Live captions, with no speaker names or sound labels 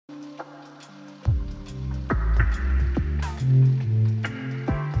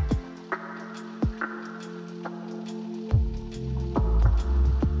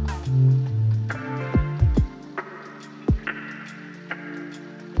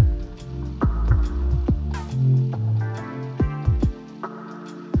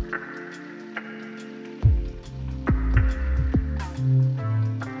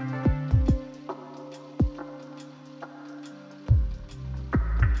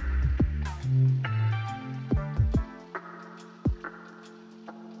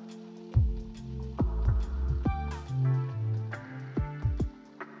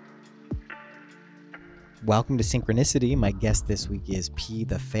Welcome to Synchronicity. My guest this week is Pea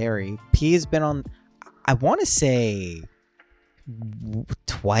the Feary. P has been on, I want to say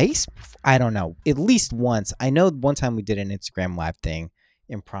twice. I don't know. At least once. I know one time we did an Instagram live thing,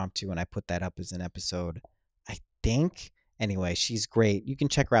 impromptu, and I put that up as an episode, I think. Anyway, she's great. You can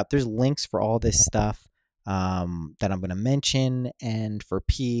check her out. There's links for all this stuff that I'm going to mention. And for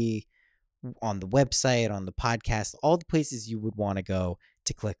P on the website, on the podcast, all the places you would want to go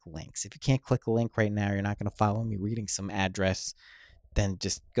to click links. If you can't click a link right now, you're not going to follow me reading some address, then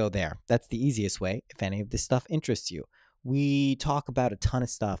just go there. That's the easiest way if any of this stuff interests you. We talk about a ton of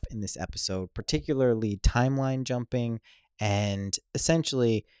stuff in this episode, particularly timeline jumping and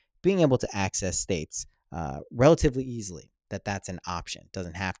essentially being able to access states relatively easily. That's an option.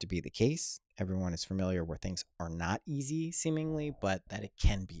 Doesn't have to be the case. Everyone is familiar where things are not easy, seemingly, but that it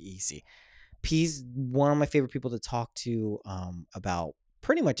can be easy. P's one of my favorite people to talk to about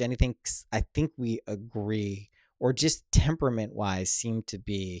pretty much anything. I think we agree, or just temperament wise, seem to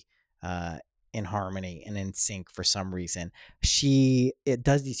be in harmony and in sync for some reason. It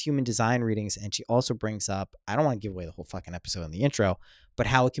does these human design readings, and she also brings up, I don't want to give away the whole fucking episode in the intro, but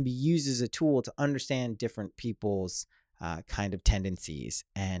how it can be used as a tool to understand different people's kind of tendencies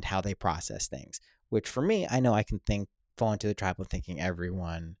and how they process things, which for me, I know I can fall into the trap of thinking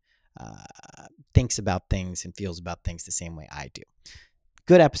everyone thinks about things and feels about things the same way I do.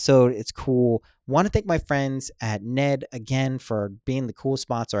 Good episode. It's cool. Want to thank my friends at Ned again for being the coolest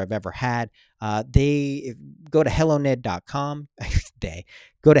sponsor I've ever had. They go to helloned.com. They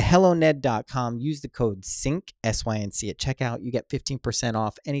go to helloned.com. Use the code SYNC, SYNC at checkout. You get 15%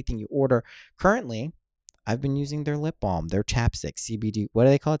 off anything you order. Currently, I've been using their lip balm, their chapstick, CBD. What do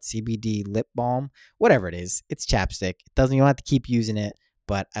they call it? CBD lip balm, whatever it is. It's chapstick. You don't have to keep using it,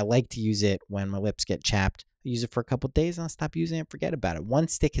 but I like to use it when my lips get chapped. I use it for a couple of days and I'll stop using it and forget about it. One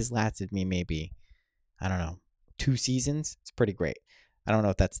stick has lasted me maybe, 2 seasons. It's pretty great. I don't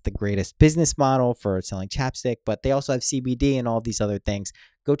know if that's the greatest business model for selling chapstick, but they also have CBD and all these other things.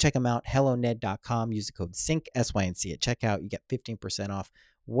 Go check them out, helloned.com. Use the code SYNC, SYNC at checkout. You get 15% off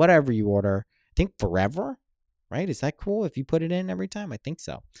whatever you order. I think forever, right? Is that cool if you put it in every time? I think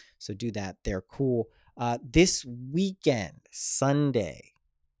so. So do that. They're cool. This weekend, Sunday,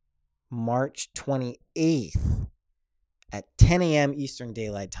 March 28th at 10 a.m. Eastern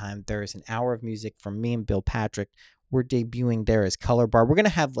Daylight Time, there is an hour of music from me and Bill Patrick. We're debuting there as Color Bar. We're going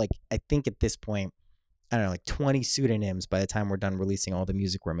to have, I think at this point, 20 pseudonyms by the time we're done releasing all the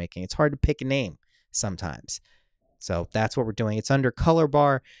music we're making. It's hard to pick a name sometimes. So that's what we're doing. It's under Color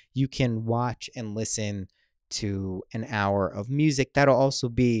Bar. You can watch and listen to an hour of music. That'll also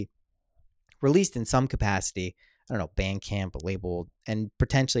be released in some capacity. Bandcamp, labeled, and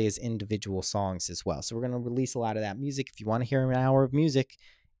potentially as individual songs as well. So we're going to release a lot of that music. If you want to hear an hour of music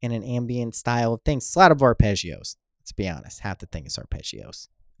in an ambient style of things, it's a lot of arpeggios. Let's be honest. Half the thing is arpeggios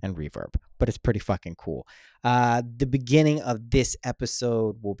and reverb, but it's pretty fucking cool. The beginning of this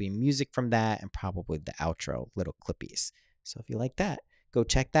episode will be music from that and probably the outro, little clippies. So if you like that, go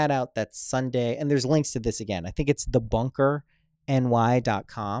check that out. That's Sunday. And there's links to this again. I think it's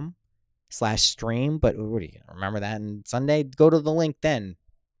thebunkerny.com/stream, but what do you remember that? And Sunday, go to the link, then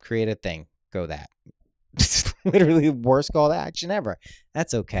create a thing. Go that. Literally the worst call to action ever.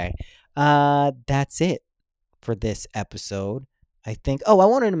 That's okay. That's it for this episode. I think, I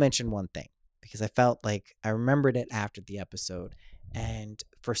wanted to mention one thing because I felt like I remembered it after the episode. And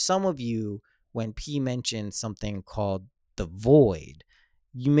for some of you, when P mentioned something called the void,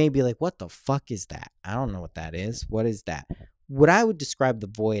 you may be like, what the fuck is that? I don't know what that is. What is that? What I would describe the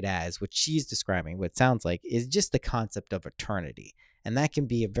void as, what she's describing, what it sounds like, is just the concept of eternity. And that can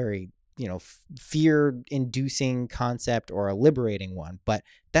be a very, fear-inducing concept or a liberating one. But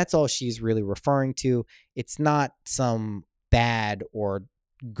that's all she's really referring to. It's not some bad or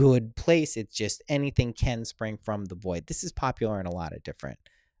good place. It's just anything can spring from the void. This is popular in a lot of different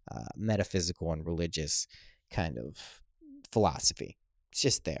metaphysical and religious kind of philosophy. It's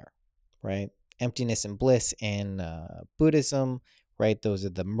just there, right? Emptiness and bliss in Buddhism, right? Those are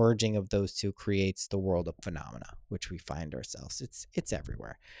the merging of those two creates the world of phenomena, which we find ourselves. It's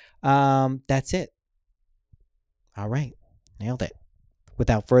everywhere. That's it. All right. Nailed it.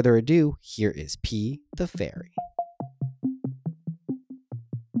 Without further ado, here is Pea the Feary.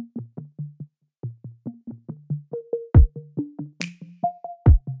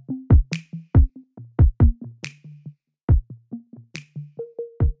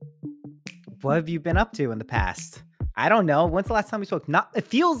 What have you been up to in the past? I don't know. When's the last time we spoke? It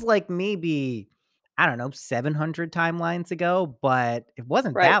feels like maybe, 700 timelines ago, but it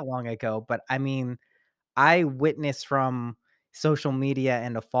wasn't that long ago. But I mean, I witnessed from, social media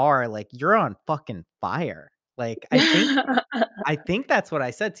and afar, like, you're on fucking fire. Like, I think that's what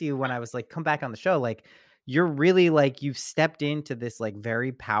I said to you when I was like, "Come back on the show." Like, you're really like you've stepped into this like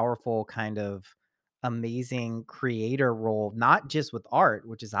very powerful kind of amazing creator role, not just with art,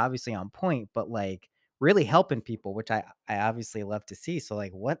 which is obviously on point, but like really helping people, which I obviously love to see. So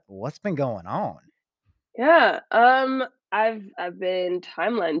like what's been going on? Yeah, I've been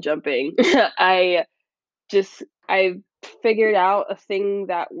timeline jumping. I I figured out a thing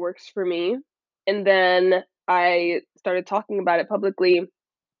that works for me, and then I started talking about it publicly,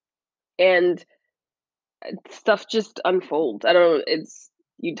 and stuff just unfolds. I don't know, it's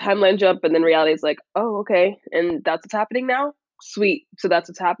you timeline jump and then reality is like, "Oh, okay, and that's what's happening now? Sweet, so that's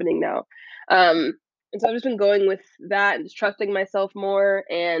what's happening now." Um, and so I've just been going with that and just trusting myself more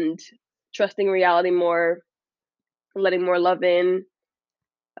and trusting reality more, letting more love in,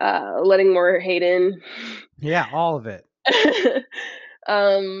 letting more hate in. Yeah, all of it.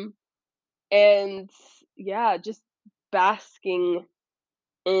 Um, and yeah, just basking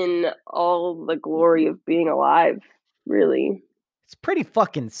in all the glory of being alive, really. It's pretty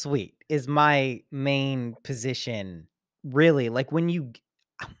fucking sweet is my main position, really, like, when you g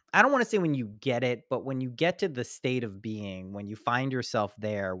I don't wanna say when you get it, but when you get to the state of being, when you find yourself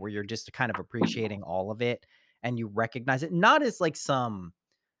there where you're just kind of appreciating all of it and you recognize it, not as like some,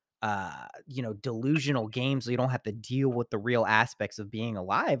 delusional games so you don't have to deal with the real aspects of being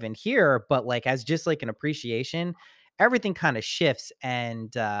alive and here, but, like, as just, like, an appreciation, everything kinda shifts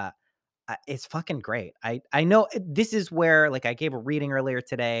and, it's fucking great. I know this is where like I gave a reading earlier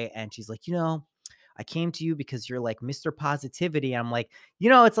today and she's like, I came to you because you're like Mr. Positivity. I'm like,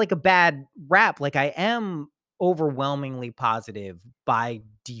 it's like a bad rap. Like I am overwhelmingly positive by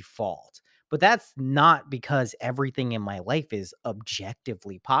default. But that's not because everything in my life is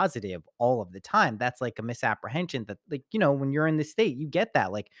objectively positive all of the time. That's like a misapprehension that like, when you're in this state, you get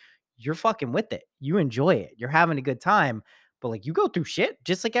that. Like you're fucking with it. You enjoy it. You're having a good time, but, like, you go through shit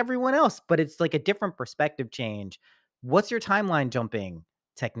just like everyone else, but it's like a different perspective change. What's your timeline jumping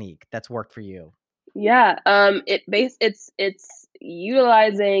technique that's worked for you? Yeah, it's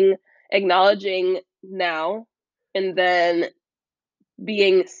utilizing acknowledging now, and then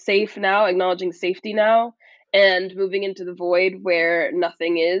being safe now, acknowledging safety now, and moving into the void where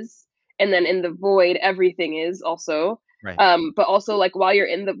nothing is, and then in the void, everything is also. Right. But also, like, while you're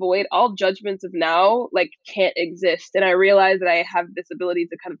in the void, all judgments of now, like, can't exist, and I realize that I have this ability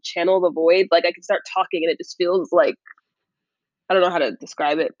to kind of channel the void, like, I can start talking and it just feels like I don't know how to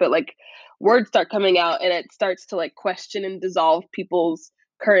describe it, but, like, words start coming out and it starts to, like, question and dissolve people's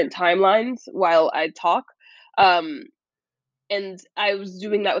current timelines while I talk. Um, and I was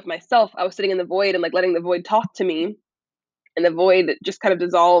doing that with myself. I was sitting in the void and, like, letting the void talk to me, and the void just kind of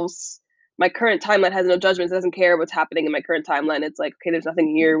dissolves. My current timeline has no judgments, it doesn't care what's happening in my current timeline. It's like, "Okay, there's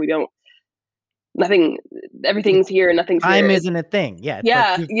nothing here, we don't nothing It's like everything's here and nothing's here." time It's isn't a thing. Yeah, it's like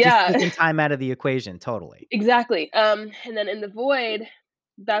yeah, you've just yeah. taken time out of the equation totally. Exactly. And then in the void,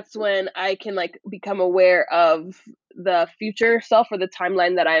 that's when I can like become aware of the future self or the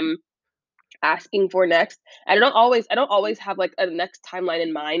timeline that I'm asking for next. And I don't always have like a next timeline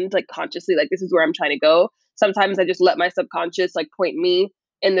in mind, like consciously, like this is where I'm trying to go. Sometimes I just let my subconscious like point me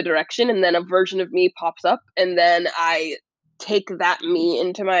in the direction and then a version of me pops up and then I take that me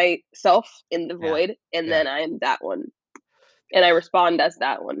into myself in the Yeah. void and Yeah. then I am that one. And I respond as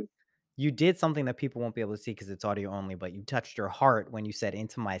that one. You did something that people won't be able to see because it's audio only, but you touched your heart when you said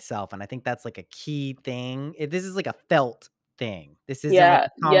 "into myself," and I think that's, like, a key thing. This is, like, a felt thing. This isn't, like, Yeah, a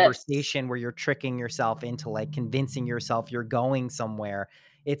yes. conversation where you're tricking yourself into, like, convincing yourself you're going somewhere.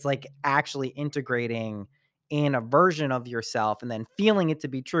 It's, like, actually integrating in a version of yourself and then feeling it to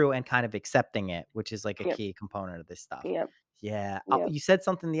be true and kind of accepting it, which is, like, a Yep. key component of this stuff. Yep. Yeah. Yep. You said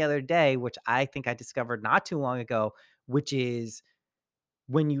something the other day, which I think I discovered not too long ago, which is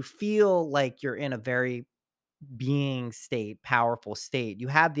when you feel like you're in a very being state, powerful state, you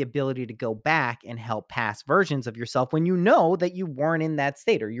have the ability to go back and help past versions of yourself when you know that you weren't in that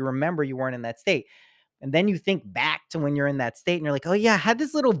state or you remember you weren't in that state. And then you think back to when you're in that state and you're like, oh, yeah, I had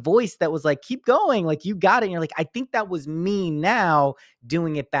this little voice that was like, keep going, like you got it. And you're like, I think that was me now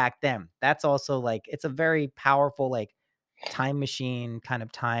doing it back then. That's also like, it's a very powerful, like time machine kind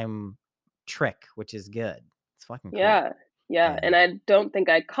of time trick, which is good. It's fucking cool. Yeah. Yeah, Yeah. and I don't think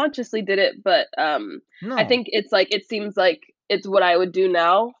I consciously did it, but, I No. think it's like it seems like it's what I would do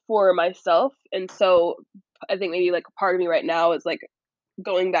now for myself, and so I think maybe, like, a part of me right now is, like,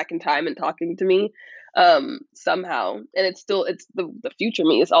 going back in time and talking to me, somehow, and it's the future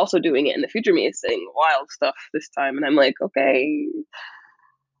me is also doing it, and the future me is saying wild stuff this time, and I'm like, "Okay."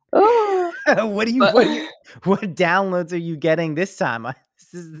 Oh, What do you but what do you what downloads are you getting this time?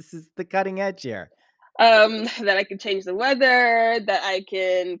 This is the cutting edge here. that I can change the weather, that I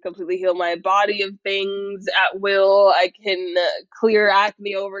can completely heal my body of things at will. I can clear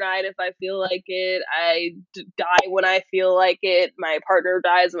acne overnight if I feel like it. Die when I feel like it. My partner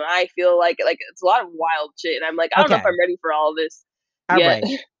dies when I feel like it. Like it's a lot of wild shit, and I'm like, I don't know if Okay. I'm ready for all of this All yet. right.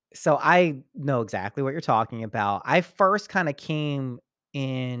 So I know exactly what you're talking about. I first kind of came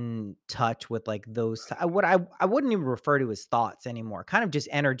in touch with like those what I wouldn't even refer to as thoughts anymore. Kind of just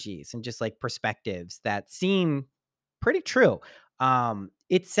energies and just like perspectives that seem pretty true.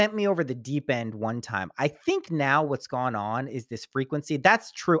 It sent me over the deep end one time. I think now what's gone on is this frequency.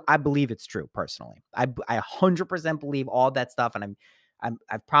 That's true. I believe it's true personally. I 100% believe all that stuff, and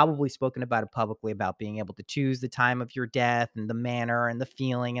I've probably spoken about it publicly about being able to choose the time of your death and the manner and the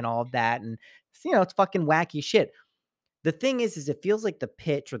feeling and all of that. And it's fucking wacky shit. The thing is it feels like the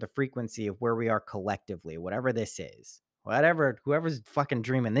pitch or the frequency of where we are collectively, whatever this is, whatever, whoever's fucking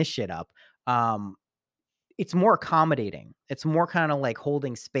dreaming this shit up. Um, it's more accommodating. It's more kind of like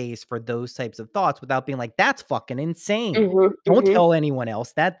holding space for those types of thoughts without being like, "That's fucking insane. Mhm, Don't mhm, tell anyone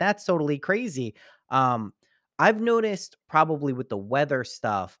else that. That's totally crazy." Um, I've noticed probably with the weather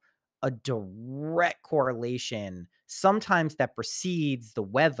stuff, a direct correlation sometimes that precedes the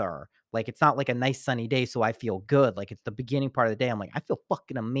weather. Like, it's not like a nice sunny day, so I feel good. Like, it's the beginning part of the day. I'm like, "I feel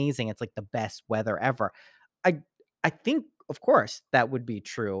fucking amazing. It's like the best weather ever." I I think, of course, that would be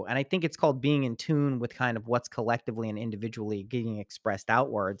true, and I think it's called being in tune with kind of what's collectively and individually getting expressed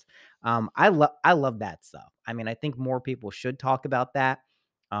outwards. I love that stuff. I mean, I think more people should talk about that,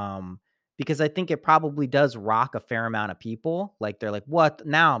 um, because I think it probably does rock a fair amount of people. Like, they're like, "What?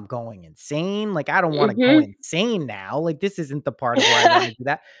 Now I'm going insane? Like, I don't wanna go mhm. insane now. Like, this isn't the part of where I wanna do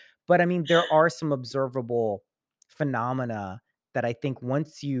that." But, I mean, there are some observable phenomena that I think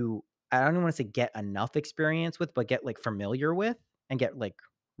once you I don't even wanna say get enough experience with, but get, like, familiar with and get, like,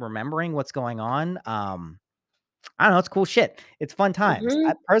 remembering what's going on. I don't know, it's cool shit. It's fun times.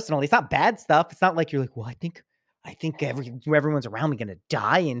 Mhm, Personally, it's not bad stuff. It's not like you're like, "Well, I think everyone's around me gonna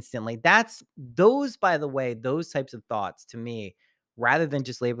die instantly." That's those, by the way, those types of thoughts to me, rather than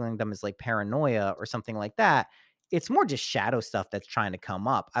just labeling them as, like, paranoia or something like that, it's more just shadow stuff that's trying to come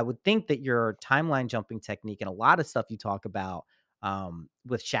up. I would think that your timeline jumping technique and a lot of stuff you talk about,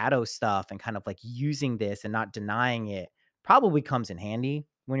 with shadow stuff and kind of, like, using this and not denying it probably comes in handy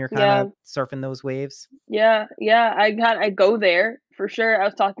when you're yeah. kinda surfing those waves. Yeah, yeah, I go there for sure. I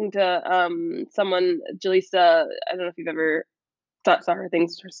was talking to someone, Jaleesa. I don't know if you've ever saw her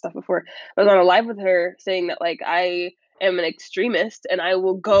things her stuff before. I was on a live with her saying that like I am an extremist and I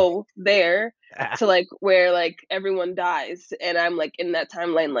will go there to like where like everyone dies, and I'm like in that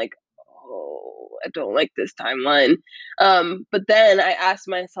timeline like, oh, I don't like this timeline. But then I asked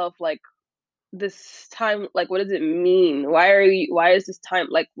myself like, this time, like, what does it mean? Why is this time,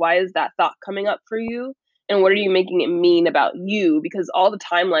 like, why is that thought coming up for you? And what are you making it mean about you? Because all the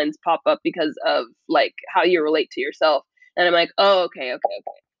timelines pop up because of like how you relate to yourself. And I'm like, oh, okay, okay,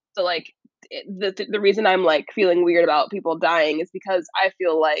 okay. So like the reason I'm like feeling weird about people dying is because I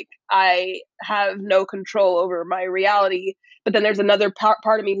feel like I have no control over my reality. But then there's another part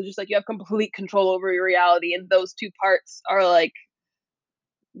of me who's just like, you have complete control over your reality, and those two parts are like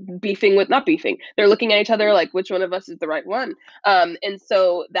beefing with, not beefing, they're looking at each other like which one of us is the right one. And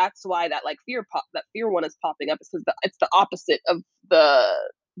so that's why that like that fear one is popping up, is because it's the opposite of the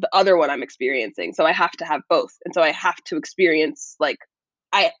other one I'm experiencing, so I have to have both, and so I have to experience like,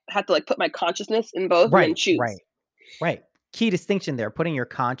 I have to like put my consciousness in both and then Right, choose. right. Right. Key distinction there, putting your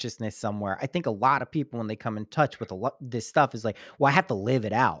consciousness somewhere. I think a lot of people when they come in touch with a lot this stuff is like, well, I have to live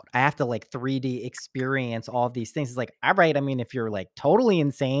it out. I have to like 3D experience all of these things. It's like, all right, I mean, if you're like totally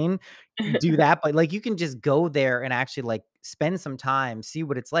insane, do that. But like you can just go there and actually like spend some time, see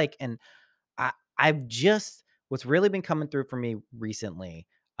what it's like. And I I've just what's really been coming through for me recently,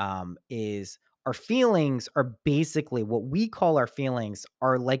 is our feelings are basically what we call our feelings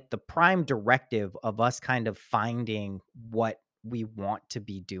are like the prime directive of us kind of finding what we want to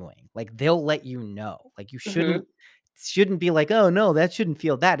be doing. Like they'll let you know. Like you Hmm. shouldn't be like, "Oh no, that shouldn't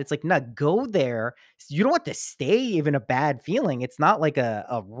feel that." It's like, "No, go there." You don't have to stay even a bad feeling. It's not like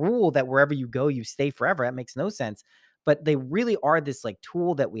a rule that wherever you go, you stay forever. That makes no sense. But they really are this like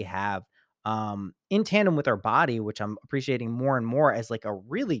tool that we have in tandem with our body, which I'm appreciating more and more as like a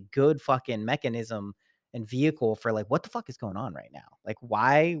really good fucking mechanism and vehicle for like what the fuck is going on right now? Like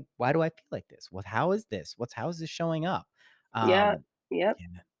why do I feel like this? How is this? How is this showing up? Yeah. Um Yep.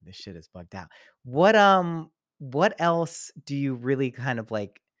 yeah, this shit is bugged out. What else do you really kind of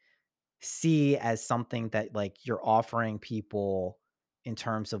like see as something that like you're offering people in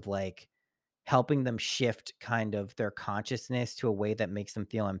terms of like helping them shift kind of their consciousness to a way that makes them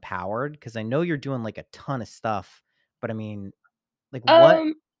feel empowered? Because I know you're doing like a ton of stuff, but I mean, like what?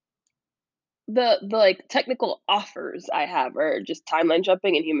 Um, the like technical offers I have are just timeline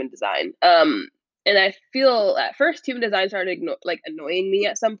jumping and human design. And I feel at first human design started annoying me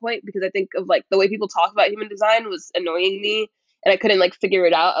at some point because I think of like the way people talk about human design was annoying me, and I couldn't like figure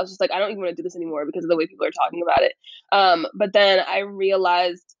it out. I was just like, I don't even want to do this anymore because of the way people are talking about it. But then I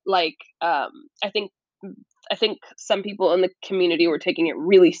realized I think I think some people in the community were taking it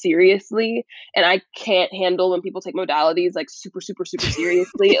really seriously, and I can't handle when people take modalities like super, super, super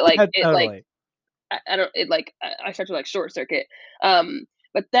seriously. Yeah, totally. I don't it like I start to like short circuit.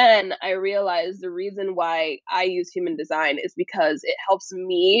 But then I realized the reason why I use human design is because it helps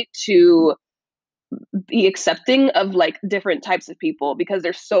me to be accepting of like different types of people because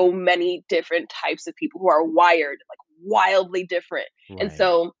there's so many different types of people who are wired like wildly different. And Right.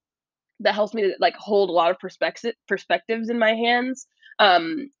 so that helps me to like hold a lot of perspectives in my hands.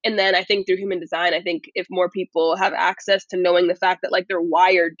 And then I think through human design, I think if more people have access to knowing the fact that like they're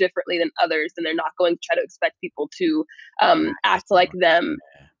wired differently than others, then they're not going to try to expect people to Act act the like same. them.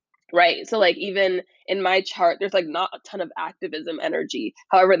 Right. So like even in my chart, there's like not a ton of activism energy.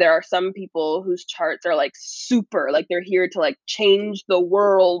 However, there are some people whose charts are like super, like they're here to like change the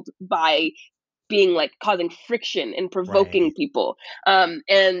world by being like causing friction and provoking Right. people.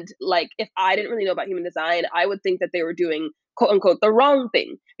 And like if I didn't really know about human design, I would think that they were doing quote unquote the wrong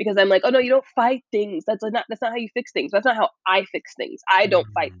thing because I'm like, oh no, you don't fight things. That's not how you fix things. That's not how I fix things. I don't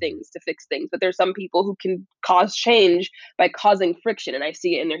fight Mm, things to fix things. But there's some people who can cause change by causing friction, and I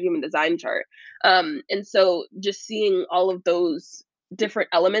see it in their human design chart. And so just seeing all of those different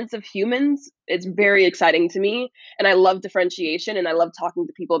elements of humans, it's very exciting to me, and I love differentiation, and I love talking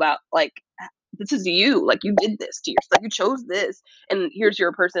to people about like this is you, like you did this to yourself, you chose this, and here's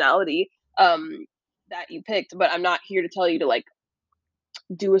your personality that you picked, but I'm not here to tell you to like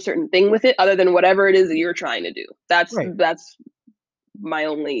do a certain thing with it other than whatever it is that you're trying to do. right. That's my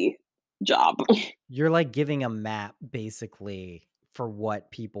only job. You're like giving a map basically for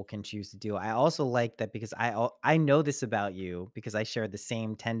what people can choose to do. I also like that because I know this about you because I share the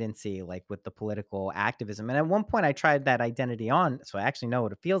same tendency like with the political activism. And at one point I tried that identity on, so I actually know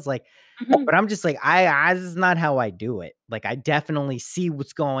what it feels like. Mhm. But I'm just like, I this is not how I do it. Like, I definitely see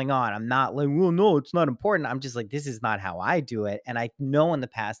what's going on. I'm not like, well, no, it's not important. I'm just like, this is not how I do it. And I know in the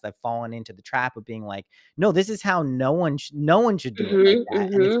past I've fallen into the trap of being like, no, this is how no one should do it like Mhm. that.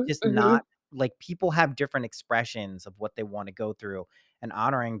 And it's Mhm. just Mhm. not like people have different expressions of what they want to go through, and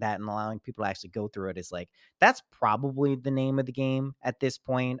honoring that and allowing people to actually go through it is like that's probably the name of the game at this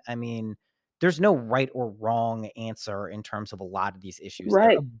point. I mean, there's no right or wrong answer in terms of a lot of these issues. They're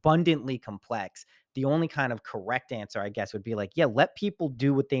Right. abundantly complex. The only kind of correct answer, I guess, would be like, yeah, let people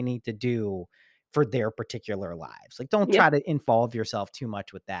do what they need to do for their particular lives. Like, don't Yep. try to involve yourself too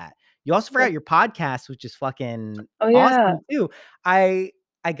much with that. You also forgot Yep. your podcast, which is fucking Oh yeah. awesome too. I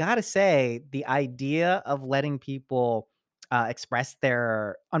I gotta say, the idea of letting people express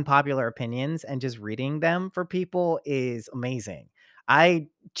their unpopular opinions and just reading them for people is amazing. I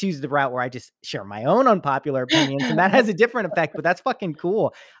choose the route where I just share my own unpopular opinions, and that has a different effect, but that's fucking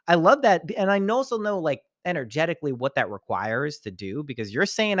cool. I love that. And I also know like energetically what that requires to do because you're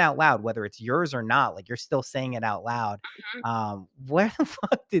saying out loud, whether it's yours or not, like you're still saying it out loud. Where the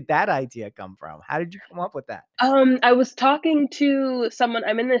fuck did that idea come from? How did you come up with that? I was talking to someone.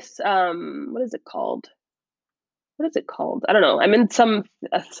 I'm in this what is it called? What is it called? I don't know. I'm in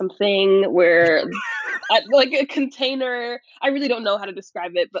something where like a container. I really don't know how to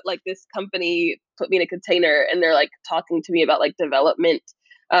describe it, but like this company put me in a container and they're like talking to me about like development.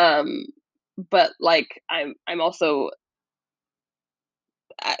 Um, but like I'm also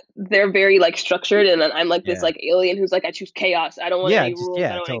they're very like structured, and then I'm like this Yeah. like alien who's like I choose chaos. I don't want Yeah, any just rules. I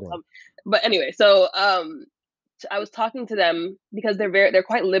yeah, don't want any totally. But anyway, so I was talking to them because they're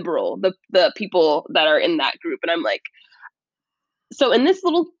quite liberal, the people that are in that group, and I'm like, so in this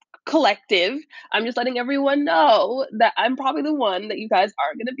little collective, I'm just letting everyone know that I'm probably the one that you guys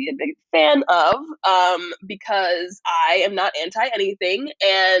aren't going to be a big fan of, because I am not anti anything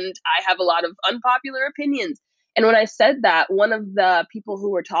and I have a lot of unpopular opinions. And when I said that, one of the people who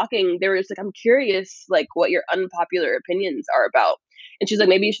were talking, they were just like, I'm curious, like, what your unpopular opinions are about. And she's like,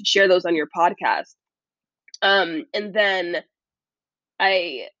 maybe you should share those on your podcast. And then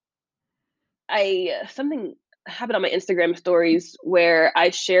I something happened on my Instagram stories where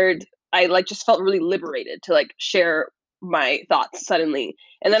I like just felt really liberated to like share my thoughts suddenly.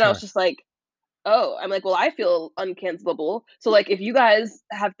 And then I was Sure. just like, "Oh," I'm like, "Well, I feel uncancelable. So, like, if you guys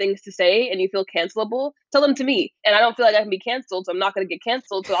have things to say and you feel cancelable, tell them to me. And I don't feel like I can be canceled, so I'm not gonna get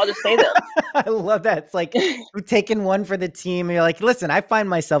canceled, so I'll just say them." I love that. It's like you're taking one for the team. And you're like, listen, I find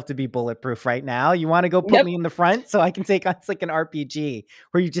myself to be bulletproof right now. You want to go put Yep. me in the front so I can take on, it's like an RPG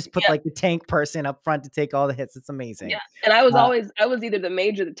where you just put Yeah, like the tank person up front to take all the hits. It's yeah. amazing. And I was Uh, always I was either the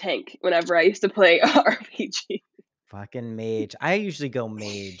mage or the tank whenever I used to play RPG. Fucking mage. I usually go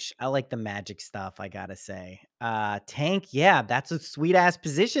mage. I like the magic stuff, I gotta say. Tank, yeah, that's a sweet ass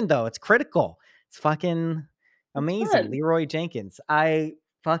position though. It's critical. It's fucking It's amazing. fun. Leroy Jenkins. I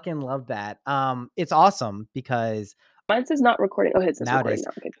fucking love that. It's awesome because Mine says not recording. Oh, it says recording nowadays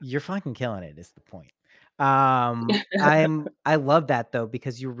now. Okay. you're fucking killing it is the point. I love that though,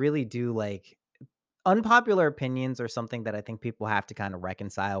 because you really do like unpopular opinions are something that I think people have to kind of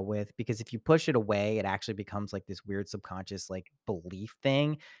reconcile with, because if you push it away, it actually becomes like this weird subconscious like belief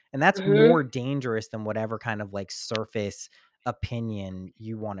thing. And that's Mhm. more dangerous than whatever kind of like surface opinion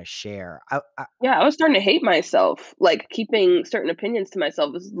you want to share. Yeah, I was starting to hate myself. Like, keeping certain opinions to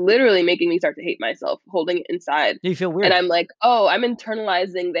myself was literally making me start to hate myself, holding it inside. You feel And weird. I'm like, "Oh, I'm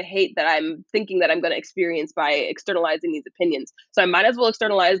internalizing the hate that I'm thinking that I'm gonna experience by externalizing these opinions. So I might as well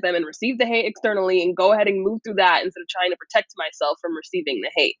externalize them and receive the hate externally and go ahead and move through that instead of trying to protect myself from receiving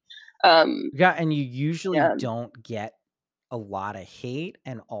the hate." Um, Yeah, and you usually yeah. don't get a lot of hate,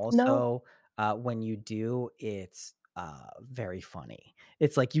 and No. also, when you do, it's, very funny.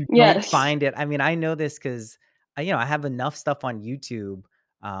 It's like you don't Yes. find it. I mean, I know this 'cause I have enough stuff on YouTube,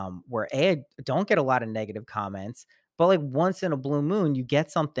 where I don't get a lot of negative comments, but, like, once in a blue moon, you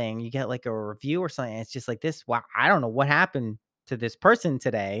get something, you get, like, a review or something, and it's just like this, "Wow, I don't know what happened to this person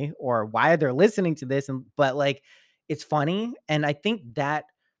today, or why they're listening to this," but, like, it's funny, and I think that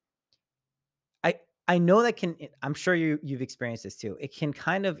I I know that I'm sure you've experienced this too. It can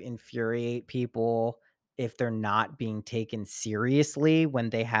kind of infuriate people if they're not being taken seriously when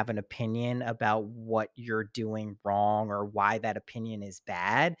they have an opinion about what you're doing wrong or why that opinion is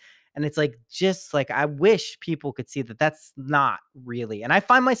bad. And it's like, just like, I wish people could see that that's not really. And I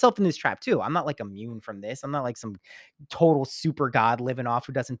find myself in this trap too. I'm not like immune from this. I'm not like some total super god living off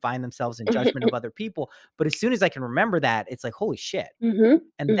who doesn't find themselves in judgment of other people. But as soon as I can remember that, it's like, holy shit, Mhm.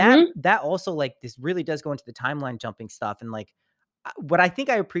 and that Mhm. that also, like, this really does go into the timeline jumping stuff, and, like, what I think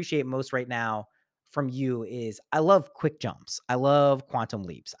I appreciate most right now from you is I love quick jumps. I love quantum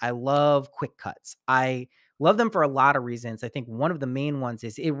leaps. I love quick cuts. I love them for a lot of reasons. I think one of the main ones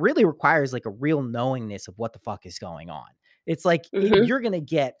is it really requires, like, a real knowingness of what the fuck is going on. It's like, Mhm. you're gonna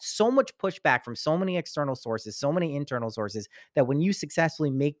get so much pushback from so many external sources, so many internal sources, that when you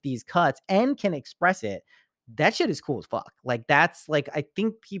successfully make these cuts and can express it, that shit is cool as fuck. Like, that's like, I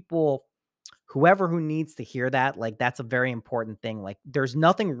think people, whoever who needs to hear that, like, that's a very important thing. Like, there's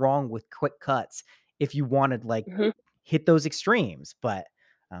nothing wrong with quick cuts if you wanted like Mhm. hit those extremes, but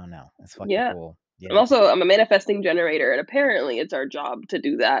I don't know. That's fucking Yeah. cool. I'm Yeah. also I'm a manifesting generator, and apparently it's our job to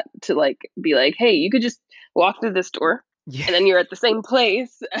do that, to, like, be like, "Hey, you could just walk through this door, Yeah. and then you're at the same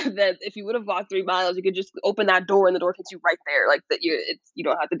place that if you would've walked 3 miles, you could just open that door and the door takes you right there." Like, that you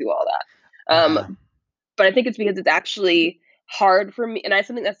don't have to do all that. Yeah. But I think it's because it's actually hard for me, and that's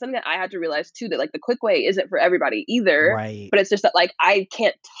something that I had to realize too, that, like, the quick way isn't for everybody either, Right. but it's just that, like, I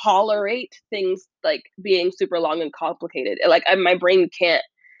can't tolerate things, like, being super long and complicated. Like, my brain can't.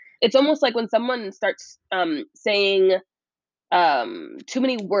 It's almost like when someone starts, saying, too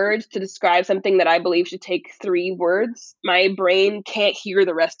many words to describe something that I believe should take 3 words, my brain can't hear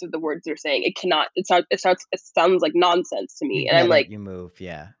the rest of the words they're saying. It cannot. It sounds like nonsense to You me, and I'm get it. like, You move.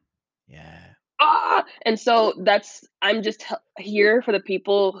 Yeah. Yeah. "Ah!" And so I'm just here for the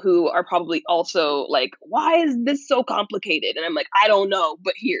people who are probably also like, "Why is this so complicated?" And I'm like, "I don't know,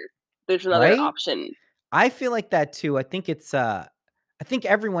 but here, there's another Right. option." I feel like that too. I think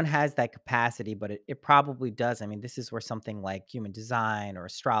everyone has that capacity, but it probably does. I mean, this is where something like human design or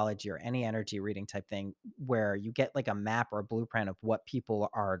astrology or any energy reading type thing, where you get like a map or a blueprint of what people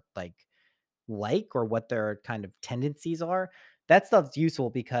are like or what their kind of tendencies are. That stuff's useful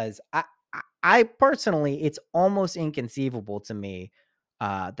because I personally, it's almost inconceivable to me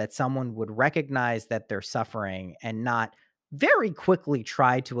that someone would recognize that they're suffering and not very quickly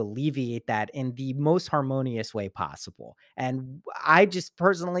try to alleviate that in the most harmonious way possible. And I just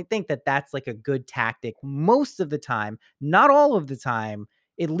personally think that that's like a good tactic most of the time, not all of the time,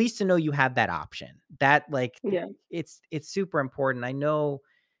 at least to know you have that option. That like Yeah. it's super important. I know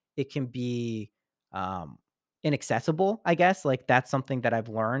it can be um inaccessible, I guess. Like, that's something that I've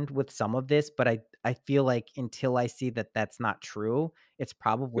learned with some of this, but I feel like until I see that that's not true, it's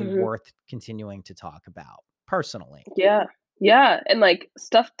probably Mhm. worth continuing to talk about personally. Yeah. Yeah, and, like,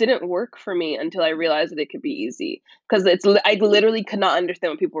 stuff didn't work for me until I realized that it could be easy. Because I literally could not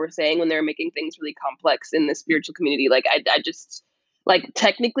understand what people were saying when they were making things really complex in the spiritual community, like, I just like,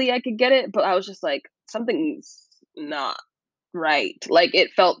 technically, I could get it, but I was just like, "Something's not right." Like,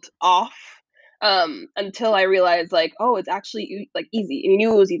 it felt off, until I realized, like, "Oh, it's actually like, easy," and you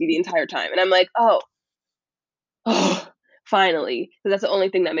knew it was easy the entire time, and I'm like, "Oh, oh, finally, because that's the only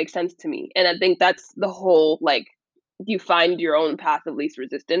thing that makes sense to me, and I think that's the whole, like, you find your own path of least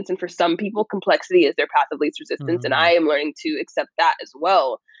resistance, and for some people, complexity is their path of least resistance, and I Mhm. am learning to accept that as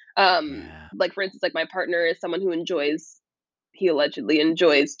well. Yeah. Like, for instance, like, my partner is someone who enjoys he allegedly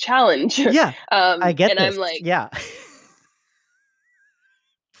enjoys challenge, Yeah, I get and this. I'm like, Yeah.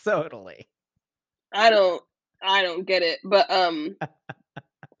 Totally. "I don't I don't get it," but,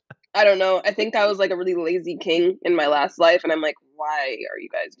 I don't know. I think I was like a really lazy king in my last life, and I'm like, "Why are you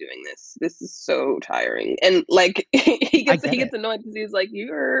guys doing this? This is so tiring." And like I he get gets it. annoyed because he's like,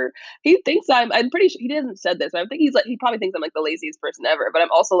 "You're." He thinks I'm pretty sure he hasn't said this, but I think he probably thinks I'm like the laziest person ever. But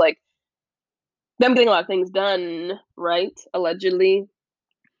I'm also like, I'm getting a lot of things done, right? Allegedly.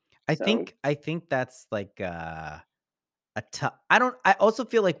 So I think that's like, a tough. I don't I also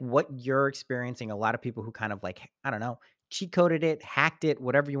feel like what you're experiencing, a lot of people who kind of like, I don't know, cheat coded it, hacked it,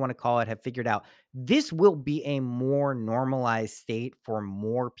 whatever you wanna call it, have figured out this will be a more normalized state for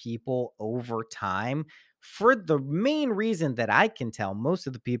more people over time for the main reason that I can tell most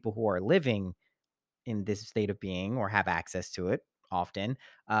of the people who are living in this state of being or have access to it often,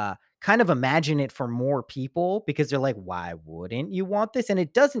 kind of imagine it for more people because they're like, why wouldn't you want this? And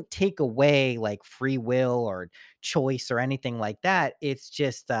it doesn't take away like free will or choice or anything like that. It's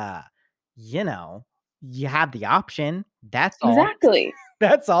just, you know, you have the option. That's all. exactly.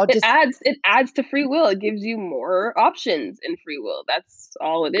 That's all. Just It adds to free will. It gives you more options in free will. That's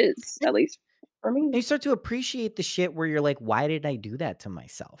all it is, at least for me. and you start to appreciate the shit where you're like, why did I do that to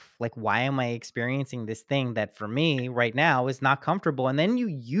myself? Like, why am I experiencing this thing that for me right now is not comfortable? And then you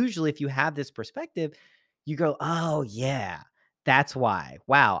usually, if you have this perspective, you go, oh, yeah, that's why.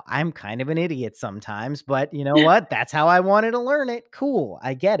 Wow, I'm kind of an idiot sometimes, but you know what? That's how I wanted to learn it. Cool.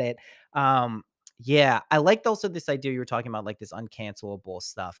 I get it. Yeah, I liked also this idea you were talking about, like this uncancelable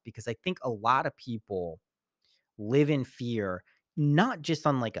stuff, because I think a lot of people live in fear, not just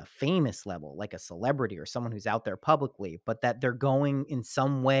on like a famous level, like a celebrity or someone who's out there publicly, but that they're going in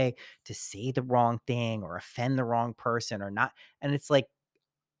some way to say the wrong thing or offend the wrong person or not. And it's like,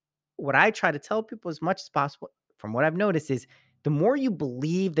 what I try to tell people as much as possible, from what I've noticed, is the more you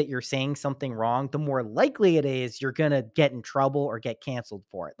believe that you're saying something wrong, the more likely it is you're going to get in trouble or get canceled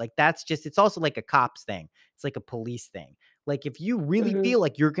for it. Like, that's just, it's also like a cops thing. It's like a police thing. Like, if you really Mhm. feel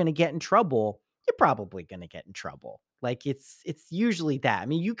like you're going to get in trouble, you're probably going to get in trouble. Like, it's usually that. I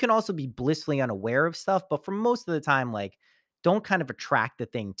mean, you can also be blissfully unaware of stuff, but for most of the time, like, don't kind of attract the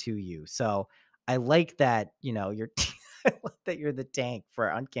thing to you. So I like that, you're I love that you're the tank for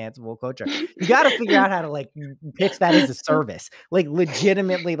uncancelable culture. You gotta figure out how to, like, pitch that as a service. Like,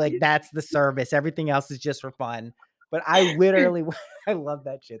 legitimately, like, that's the service. Everything else is just for fun. But I literally I love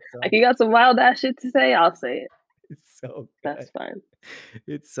that shit so Like, you got some wild ass shit to say? I'll say it. it's so That's good. fine.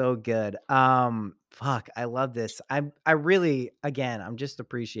 It's so good. Fuck, I love this. I really, again, I'm just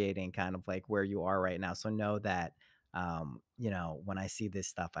appreciating kind of like where you are right now. So know that when I see this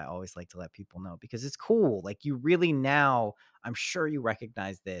stuff, I always like to let people know because it's cool. Like you really now, I'm sure you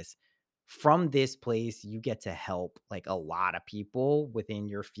recognize this. From this place, you get to help like a lot of people within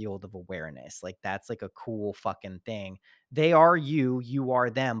your field of awareness. Like that's like a cool fucking thing. They are you, you are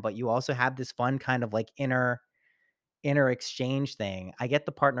them, but you also have this fun kind of like inner exchange thing. I get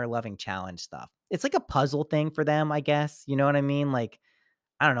the partner loving challenge stuff. It's like a puzzle thing for them, I guess. You know what I mean? Like,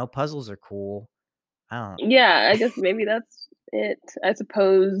 I don't know, puzzles are cool. I don't Yeah, I guess maybe that's it, I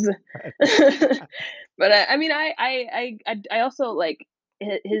suppose. But I mean, I also, like,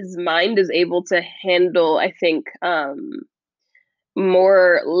 his mind is able to handle, I think,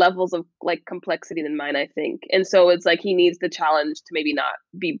 more levels of, like, complexity than mine, I think, and so it's like he needs the challenge to maybe not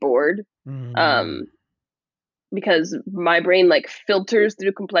be bored, Mm, um, because my brain, like, filters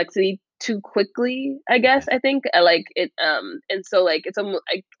through complexity too quickly, I guess, yeah. I think, like, and so, like, it's almost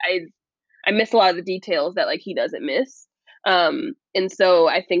I miss a lot of the details that, like, he doesn't miss, and so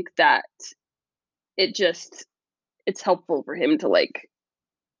I think that it just it's helpful for him to, like,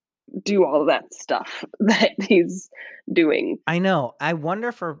 do all of that stuff that he's doing. I know. I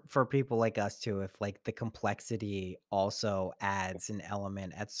wonder for people like us too, if like the complexity also adds an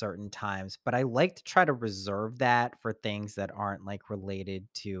element at certain times. But I like to try to reserve that for things that aren't like related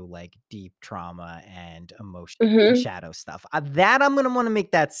to like deep trauma and emotion and Mhm. shadow stuff. That I'm gonna want to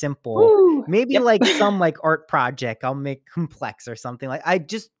make that simple. Woo. Maybe Yep. like some like art project I'll make complex or something. Like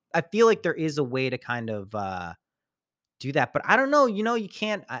I feel like there is a way to kind of do that. But I don't know, you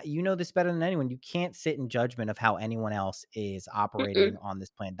can't, you know this better than anyone. You can't sit in judgment of how anyone else is Mm-mm. operating on this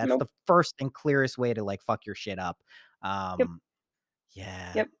planet. That's Nope. the first and clearest way to like fuck your shit up. Yep. Um,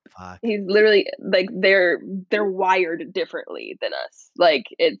 yeah, Yep. fuck. He's literally like they're wired differently than us. Like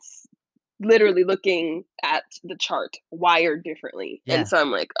it's literally looking at the chart wired differently. And Yeah. so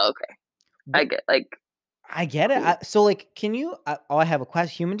I'm like, okay, I What get like I get it. cool. So like, can you, oh, I have a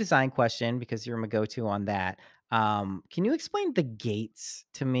human design question because you're my go-to on that. Can you explain the gates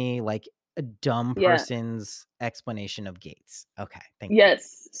to me? Like a dumb Yeah. person's explanation of gates. Okay. Thank you.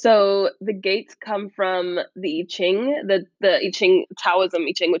 Yes. So the gates come from the I Ching, the I Ching Taoism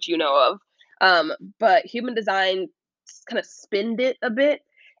I Ching, which you know of. But human design kind of spinned it a bit,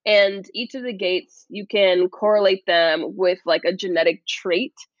 and each of the gates you can correlate them with like a genetic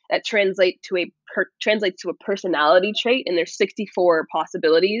trait that translates to a personality trait, and there's 64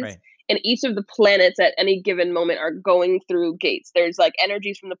 possibilities. Right. And each of the planets at any given moment are going through gates. There's like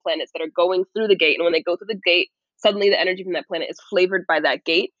energies from the planets that are going through the gate, and when they go through the gate, suddenly the energy from that planet is flavored by that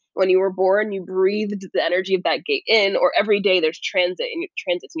gate. When you were born, you breathed the energy of that gate in, or every day there's transits, and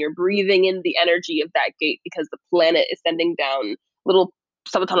you're breathing in the energy of that gate because the planet is sending down little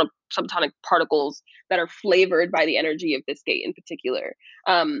subatomic particles that are flavored by the energy of this gate in particular.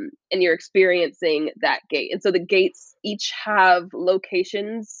 And you're experiencing that gate. And so the gates each have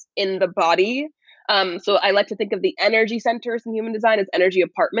locations in the body. So I like to think of the energy centers in human design as energy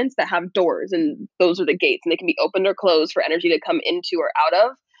apartments that have doors, and those are the gates, and they can be opened or closed for energy to come into or out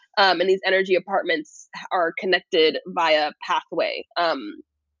of. And these energy apartments are connected via pathway.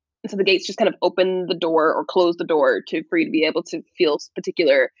 So the gates just kind of open the door or close the door for you to be able to feel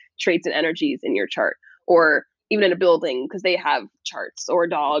particular traits and energies in your chart, or even in a building because they have charts, or a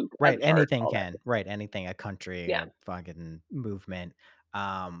dog as Right, a chart, anything all that. can. Right, anything, a country, Yeah. a fucking movement.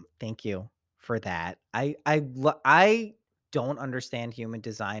 Thank you for that. I don't understand human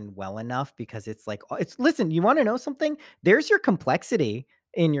design well enough because it's like, it's listen, you wanna know something? There's your complexity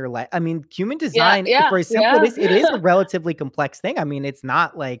in your life. I mean, human Yeah. design, Yeah. for as simple Yeah. it is a relatively complex thing. I mean, it's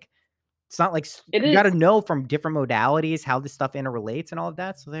not like It you gotta is. know from different modalities how this stuff interrelates and all of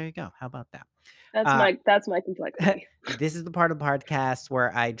that, so there you go. How about that? Uh That's my complexity. This is the part of the podcast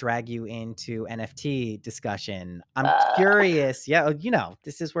where I drag you into NFT discussion. I'm Uh, curious. Yeah,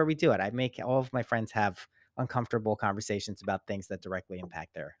 this is where we do it. I make all of my friends have uncomfortable conversations about things that directly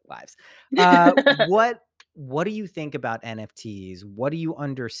impact their lives. What do you think about NFTs? What do you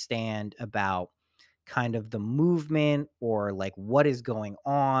understand about kind of the movement, or like what is going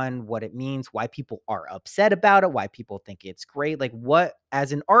on, what it means, why people are upset about it, why people think it's great? Like what,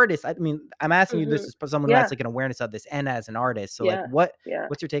 as an artist, I mean, I'm asking you this mhm. as someone who has Yeah. like an awareness of this and as an artist. So like Yeah. Yeah.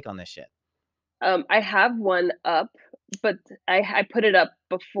 what's your take on this shit? I have one up, but I put it up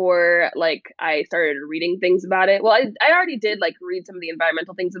before like I started reading things about it. Well, I already did like read some of the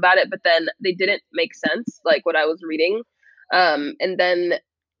environmental things about it, but then they didn't make sense like what I was reading. And then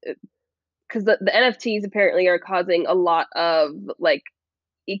because the NFTs apparently are causing a lot of like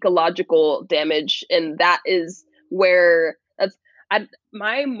ecological damage, and that is where that's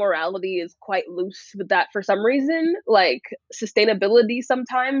my morality is quite loose with that for some reason. Like sustainability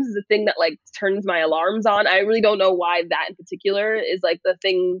sometimes is the thing that like turns my alarms on. I really don't know why that in particular is like the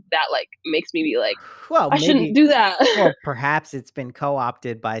thing that like makes me be like, Well, I shouldn't maybe, do that. well, perhaps it's been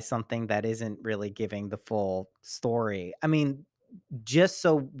co-opted by something that isn't really giving the full story. I mean, just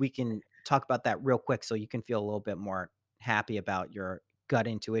so we can talk about that real quick so you can feel a little bit more happy about your gut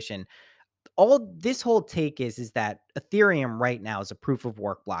intuition. All this whole take is that Ethereum right now is a proof of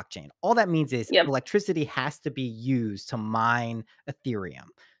work blockchain. All that means is Yep. electricity has to be used to mine Ethereum.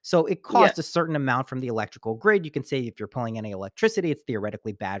 So it Yeah. costs a certain amount from the electrical grid. You can say if you're pulling any electricity, it's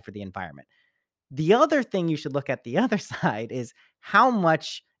theoretically bad for the environment. The other thing you should look at the other side is how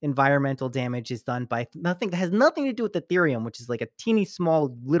much environmental damage is done by nothing that has nothing to do with Ethereum, which is like a teeny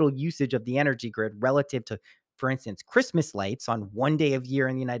small little usage of the energy grid relative to, for instance, Christmas lights on one day of year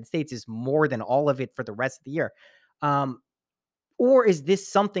in the United States is more than all of it for the rest of the year. Um, or is this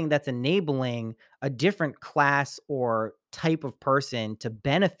something that's enabling a different class or type of person to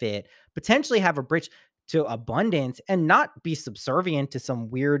benefit, potentially have a bridge? to abundance and not be subservient to some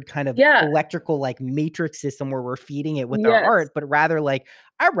weird kind of Yeah. electrical like matrix system where we're feeding it with our Yes. art, but rather like,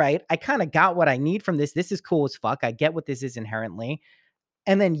 all right, I kind of got what I need from this. This is cool as fuck. I get what this is inherently,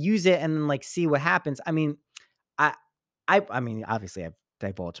 and then use it and then like see what happens. I mean, I I mean, obviously I've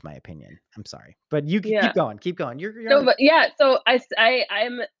divulged my opinion. I'm sorry. But you can Yeah. keep going. Keep going. You're No, on. but yeah, so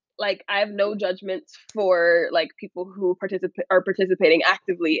I'm like, I have no judgments for like people who are participating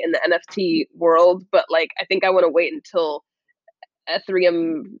actively in the NFT world, but like I think I want to wait until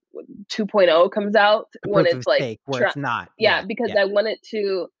Ethereum 2.0 comes out A when proof of it's like stake where it's not. yeah, Yeah. because Yeah. I want it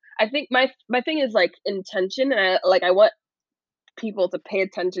to. I think my thing is like intention, and I want people to pay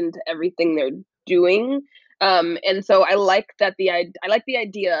attention to everything they're doing. And so I like the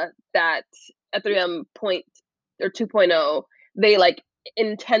idea that Ethereum point or 2.0, they like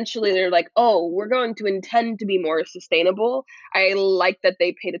intentionally they're like, oh, we're going to intend to be more sustainable. I like that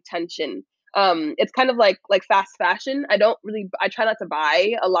they paid attention. It's kind of like fast fashion. I try not to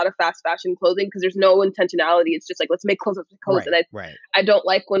buy a lot of fast fashion clothing because there's no intentionality. It's just like, let's make clothes, let's make clothes. And Right. Right. I don't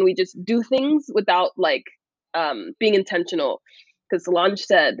like when we just do things without like being intentional, because Solange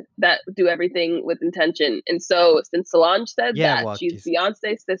said that do everything with intention. And so since Solange said Yeah. that, Well, she's just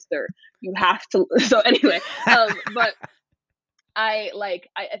Beyonce's sister. You have to. So anyway, but I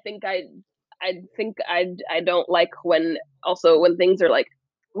think I don't like when also when things are like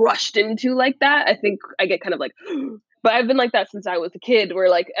rushed into like that. I think I get kind of like. But I've been like that since I was a kid, where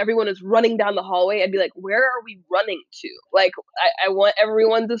like everyone is running down the hallway. I'd be like, "Where are we running to?" Like, I want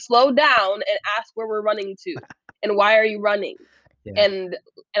everyone to slow down and ask where we're running to, and why are you running? yeah. And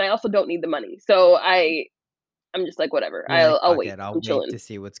I also don't need the money, so I'm just like, whatever. You're like, I'll fuck wait. it. I'll I'm wait chilling. to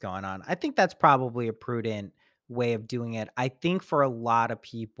see what's going on. I think that's probably a prudent way of doing it. I think for a lot of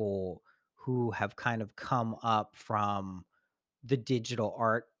people who have kind of come up from the digital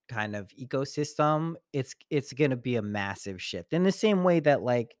art kind of ecosystem, it's going to be a massive shift. In the same way that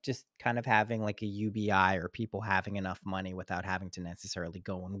like just kind of having like a UBI or people having enough money without having to necessarily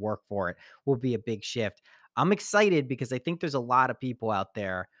go and work for it will be a big shift. I'm excited because I think there's a lot of people out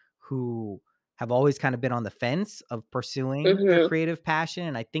there who have always kind of been on the fence of pursuing their Mhm. creative passion,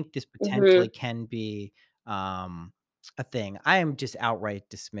 and I think this potentially Mhm. can be um a thing. I am just outright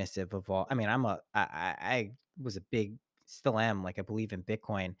dismissive of all. I mean, I was a big, still am, like I believe in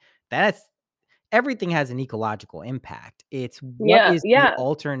Bitcoin. That's everything has an ecological impact. It's what Yeah. is the Yeah.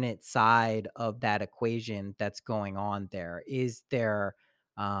 alternate side of that equation that's going on there? Is there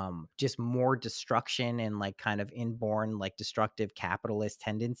just more destruction and like kind of inborn like destructive capitalist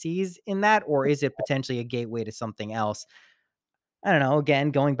tendencies in that, or is it potentially a gateway to something else? I don't know,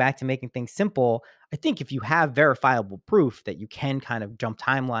 again, going back to making things simple, I think if you have verifiable proof that you can kind of jump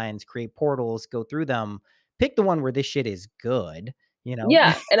timelines, create portals, go through them, pick the one where this shit is good, you know?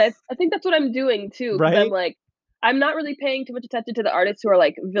 Yeah, and I think that's what I'm doing too, because I'm Right? like, I'm not really paying too much attention to the artists who are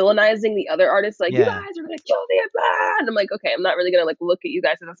like villainizing the other artists, like you Yeah. guys are gonna kill the blah. And I'm like, okay, I'm not really gonna like look at you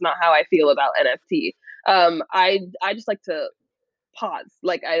guys, because that's not how I feel about NFT. I just like to pause,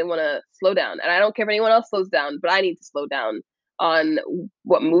 like I want to slow down, and I don't care if anyone else slows down, but I need to slow down on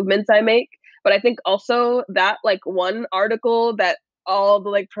what movements I make. But I think also that like one article that all the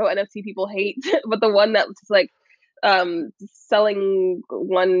like pro NFT people hate, but the one that's like selling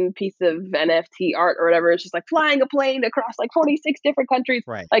one piece of NFT art or whatever. It's just like flying a plane across like 46 different countries.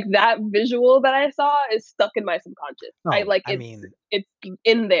 Right. Like that visual that I saw is stuck in my subconscious. I Oh, like I mean, it's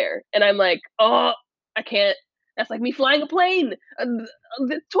in there, and I'm like, oh, I can't. That's like me flying a plane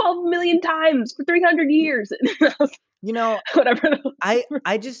 12 million times for 300 years. you know, Whatever.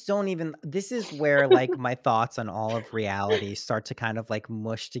 I just don't even, this is where like my thoughts on all of reality start to kind of like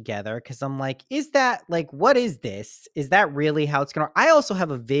mush together, because I'm like, is that like, what is this? Is that really how it's gonna, I also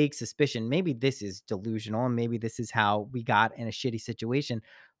have a vague suspicion maybe this is delusional and maybe this is how we got in a shitty situation,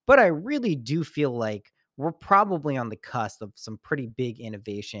 but I really do feel like we're probably on the cusp of some pretty big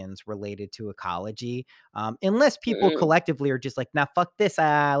innovations related to ecology, unless people Mm-mm. collectively are just like, nah, fuck this,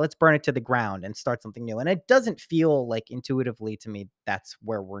 let's burn it to the ground and start something new. And it doesn't feel like intuitively to me that's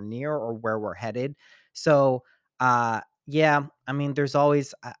where we're near or where we're headed. So, yeah, I mean, there's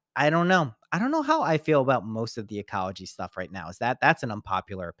always, I don't know. I don't know how I feel about most of the ecology stuff right now. Is that's an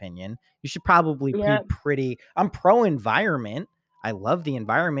unpopular opinion? You should probably be Yeah, pretty. I'm pro environment. I love the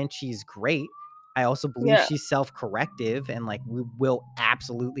environment. She's great. I also believe yeah. she's self-corrective and like we will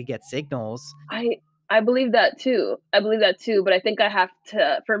absolutely get signals. I I believe that too. I believe that too. But I think I have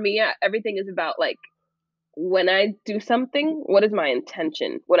to. For me, everything is about like when I do something, what is my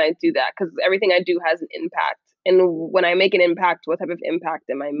intention when I do that? Because everything I do has an impact. And when I make an impact, what type of impact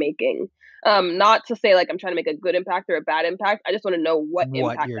am I making? Not to say like I'm trying to make a good impact or a bad impact. I just want to know what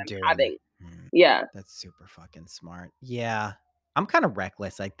What impact you're I'm doing. having. Yeah. That's super fucking smart. Yeah. I'm kind of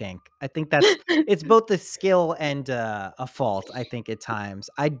reckless, I think. I think that's it's both a skill and a fault, I think at times.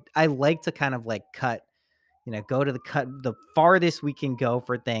 I like to kind of like cut, go to the farthest we can go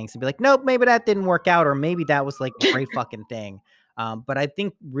for things and be like, "Nope, maybe that didn't work out or maybe that was like a great fucking thing." But I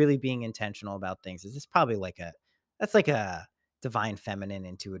think really being intentional about things is probably like that's like a divine feminine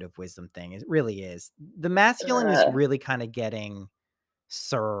intuitive wisdom thing. It really is. The masculine is Uh, really kind of getting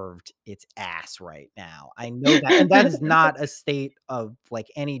served its ass right now. I know that. And that is not a state of like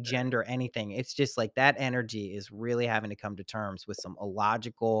any gender, anything. It's just like that energy is really having to come to terms with some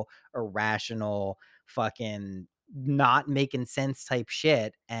illogical, irrational, fucking not making sense type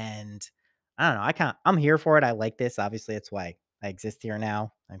shit. And I don't know. I'm here for it. I like this. Obviously, that's why I exist here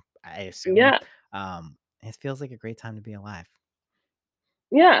now. I assume. yeah. It feels like a great time to be alive.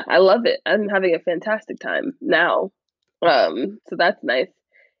 Yeah, I love it. I'm having a fantastic time now. So that's nice.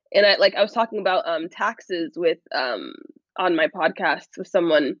 And I was talking about taxes with on my podcast with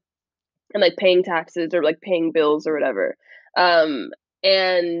someone and like paying taxes or like paying bills or whatever. Um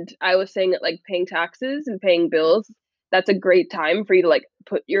and I was saying that like paying taxes and paying bills, that's a great time for you to like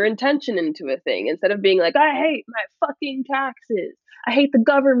put your intention into a thing instead of being like, I hate my fucking taxes. I hate the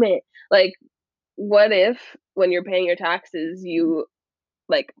government. Like, what if when you're paying your taxes, you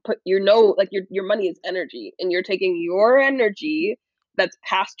like put like your money is energy and you're taking your energy that's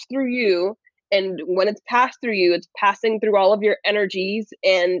passed through you, and when it's passed through you it's passing through all of your energies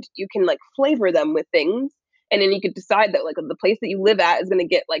and you can like flavor them with things, and then you could decide that like the place that you live at is going to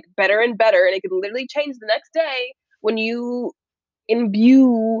get like better and better, and it could literally change the next day when you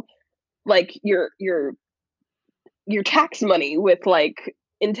imbue like your tax money with like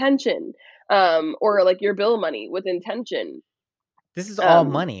intention, or like your bill money with intention. This is all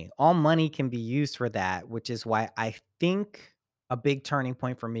um money. All money can be used for that, which is why I think a big turning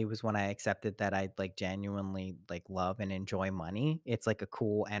point for me was when I accepted that I like genuinely like love and enjoy money. It's like a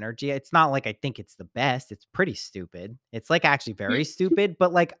cool energy. It's not like I think it's the best. It's pretty stupid. It's like actually very stupid,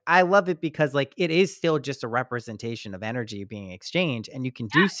 but like I love it because like it is still just a representation of energy being exchanged and you can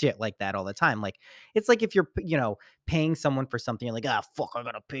do shit like that all the time. Like it's like if you're, paying someone for something, you're like, ah, fuck, I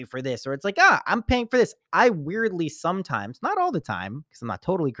gotta pay for this. Or it's like, ah, I'm paying for this. I weirdly sometimes, not all the time, because I'm not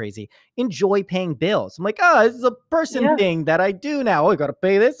totally crazy, enjoy paying bills. I'm like, oh, this is a person yeah. thing that I do now. Oh, I gotta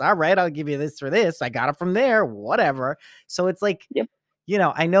pay this. All right, I'll give you this for this. I got it from there, whatever. So it's like, Yep.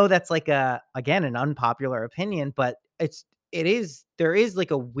 I know that's like again, an unpopular opinion, but there is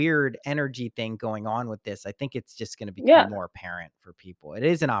like a weird energy thing going on with this. I think it's just going to become Yeah. more apparent for people. It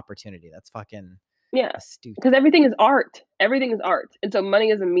is an opportunity. That's fucking Yeah, astute. because everything is art. Everything is art, and so money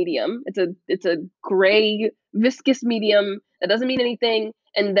is a medium. It's a gray, viscous medium that doesn't mean anything.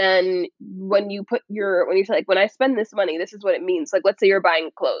 And then when you say like when I spend this money, this is what it means. Like let's say you're buying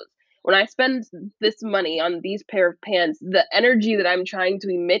clothes. When I spend this money on these pair of pants, the energy that I'm trying to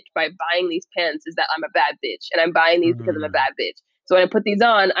emit by buying these pants is that I'm a bad bitch, and I'm buying these because I'm a Mm, bad bitch. So when I put these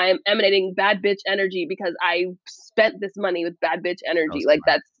on, I am emanating bad bitch energy because I spent this money with bad bitch so energy. Like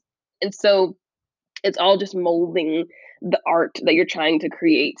smart. that's and so it's all just molding the art that you're trying to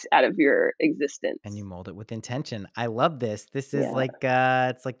create out of your And existence. you mold it with intention. I love this. This is Yeah. like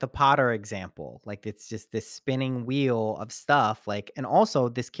it's like the Potter example. Like it's just this spinning wheel of stuff. Like, and also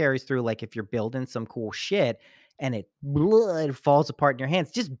this carries through like if you're building some cool shit and it falls apart in your hands,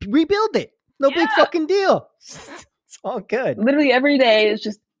 just rebuild it. No big Yeah. fucking deal. It's all good. Literally every day is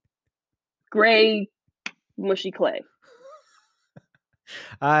just gray, mushy clay.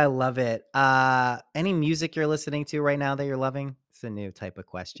 I love it. Any music you're listening to right now that you're loving? It's a new type of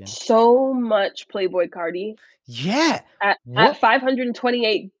question. So much Playboy Cardi Yeah. at What?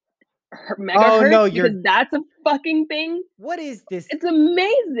 528 Oh no, megahertz because that's a fucking thing. what is this? It's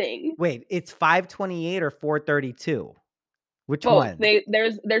amazing. Wait, it's 528 or 432? Which Both. one?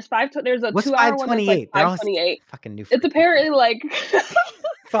 There's a What's 2 hour one that's like 528? They're all 528. fucking new It's frequencies. apparently like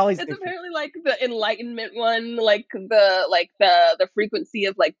It's always it's new apparently frequencies. like the enlightenment one, like the frequency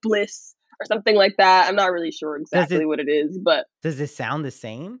of like bliss or something like that. I'm not really sure Does exactly it what it is, but does it sound the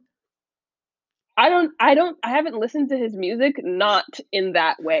same? I haven't listened to his music not in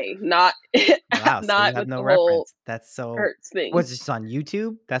that way. Not Wow, so you not have with no the whole reference. That's so Hertz thing. was this on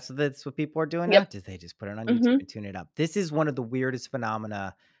YouTube? That's what people are doing now? Yep. Did they just put it on YouTube Mhm. and tune it up? This is one of the weirdest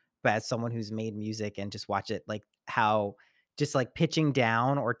phenomena, but as someone who's made music and just watch it, like how just like pitching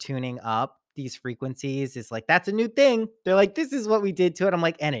down or tuning up these frequencies is like that's a new thing. They're like, this is what we did to it. I'm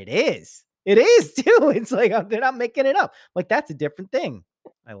like, and it is. It is too. It's like they're not making it up. Like that's a different thing.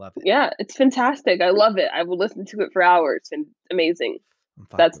 I love it. Yeah, it's fantastic. I love it. I will listen to it for hours and amazing. I'm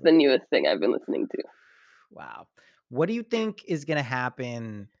That's fucking the newest thing I've been listening to. wow. What do you think is gonna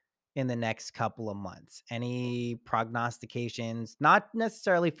happen? in the next couple of months? Any prognostications? Not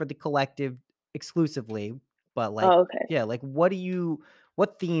necessarily for the collective exclusively, but like, Oh, okay. yeah, like what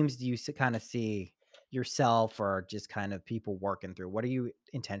themes do you kind of see yourself or just kind of people working through? What are you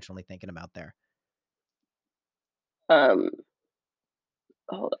intentionally thinking about there? Um,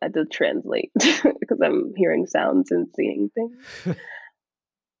 Hold, I had to translate because I'm hearing sounds and seeing things.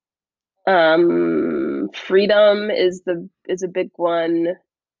 Freedom is a big one.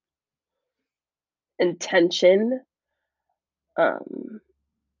 Intention. Um,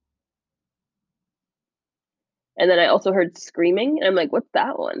 and then I also heard screaming, and I'm like, "What's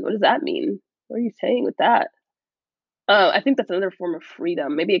that one? What does that mean? What are you saying with that?" I think that's another form of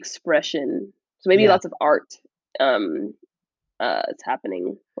freedom, maybe expression. So maybe Yeah. lots of art. Um, it's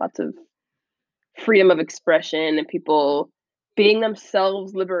happening. Lots of freedom of expression and people being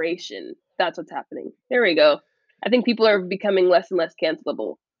themselves. Liberation. That's what's happening. There we go. I think people are becoming less and less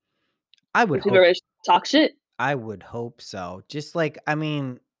cancelable. I would Because people are hope gonna talk shit. I would hope so. Just like, I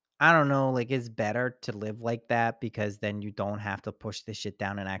mean, I don't know, like it's better to live like that because then you don't have to push this shit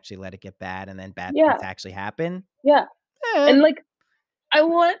down and actually let it get bad and then bad things Yeah, actually happen. yeah. Eh, And like, I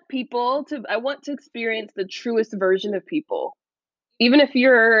want to experience the truest version of people, even if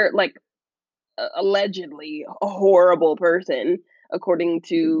you're like allegedly a horrible person, according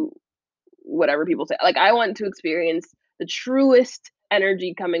to whatever people say. Like, I want to experience the truest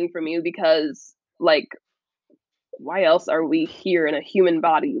energy coming from you because, like, why else are we here in a human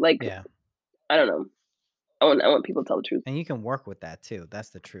body? Like, yeah. I don't know. I want people to tell the truth. And you can work with that too. That's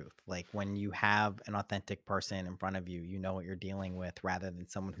the truth. Like when you have an authentic person in front of you, you know what you're dealing with rather than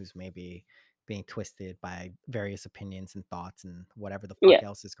someone who's maybe being twisted by various opinions and thoughts and whatever the fuck Yeah,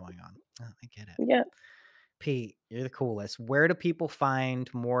 else is going on. Oh, I get it. yeah. Pete, you're the coolest. Where do people find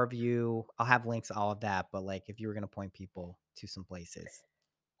more of you? I'll have links to all of that, but like if you were gonna point people to some places.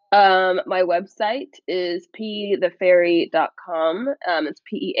 My website is peathefairy.com. It's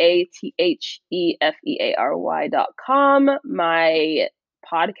peathefeary.com. My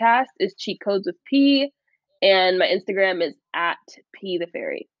podcast is Cheat Codes with P, and my Instagram is at P the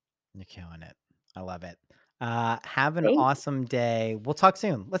Fairy. You're killing it. I love it. Have an Thanks. awesome day. We'll talk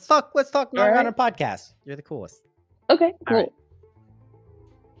soon. Let's talk All not on right. a podcast. You're the coolest. Okay, All right.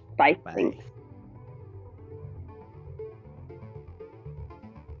 cool. Bye. Bye. Thanks.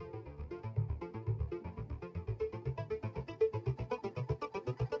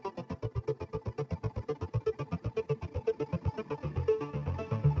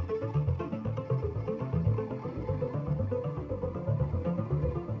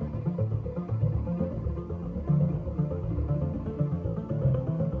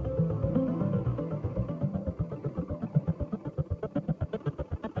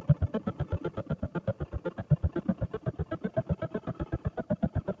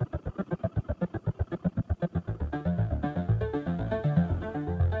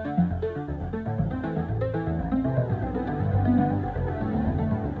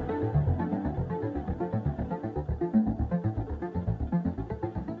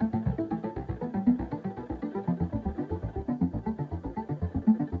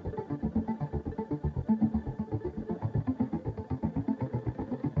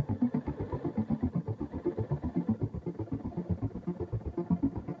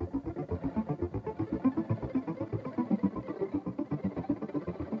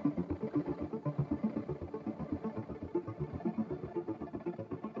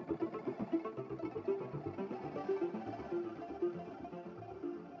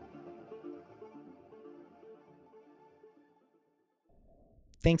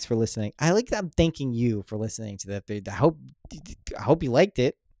 Thanks for listening. I like that I'm thanking you for listening to that. I hope you liked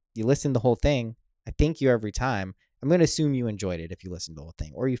it. You listened the whole thing. I thank you every time. I'm gonna assume you enjoyed it if you listened to the whole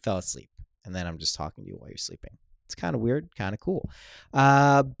thing, or you fell asleep, and then I'm just talking to you while you're sleeping. It's kind of weird, kind of cool.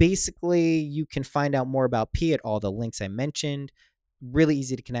 Basically, you can find out more about P at all the links I mentioned. Really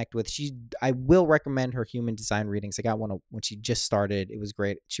easy to connect with. I will recommend her human design readings. I got one when she just started. It was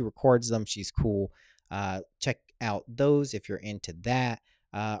great. She records them. She's cool. Check out those if you're into that.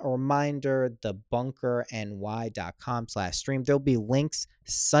 A reminder, thebunkerny.com/stream. There'll be links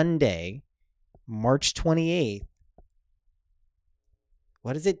Sunday, March 28th.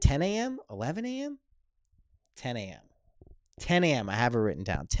 What is it? 10 a.m.? 11 a.m.? 10 a.m. 10 a.m. I have it written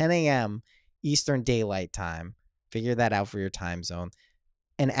down. 10 a.m. Eastern Daylight Time. Figure that out for your time zone.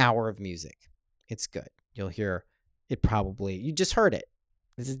 An hour of music. It's good. You'll hear it probably. You just heard it.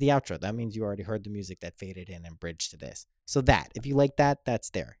 This is the outro. That means you already heard the music that faded in and bridged to this. So if you like that, that's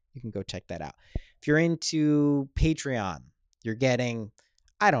there. You can go check that out. If you're into Patreon, you're getting,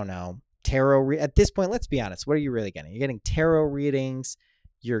 I don't know, tarot. At this point, let's be honest. What are you really getting? You're getting tarot readings.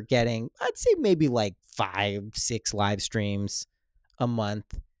 you're getting, I'd say maybe like 5-6 live streams a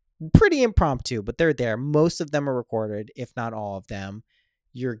month. Pretty impromptu, but they're there. Most of them are recorded, if not all of them.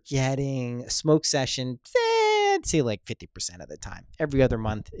 You're getting a smoke session, I'd say like 50% of the time. Every other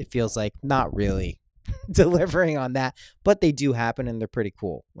month, it feels like not really delivering on that, but they do happen and they're pretty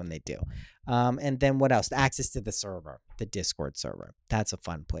cool when they do. And then what else? Access to the server, the Discord server. That's a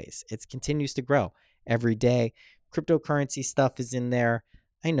fun place. It continues to grow every day. Cryptocurrency stuff is in there.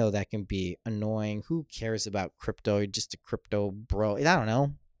 I know that can be annoying. Who cares about crypto? You're just a crypto bro. I don't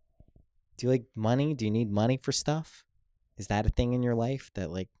know. Do you like money? Do you need money for stuff? Is that a thing in your life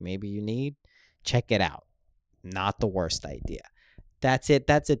that like maybe you need? Check it out. Not the worst idea. That's it.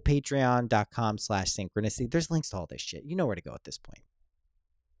 That's at patreon.com/synchronicity. There's links to all this shit. You know where to go at this point.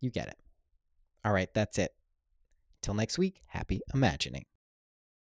 You get it. All right, that's it. Till next week, happy imagining.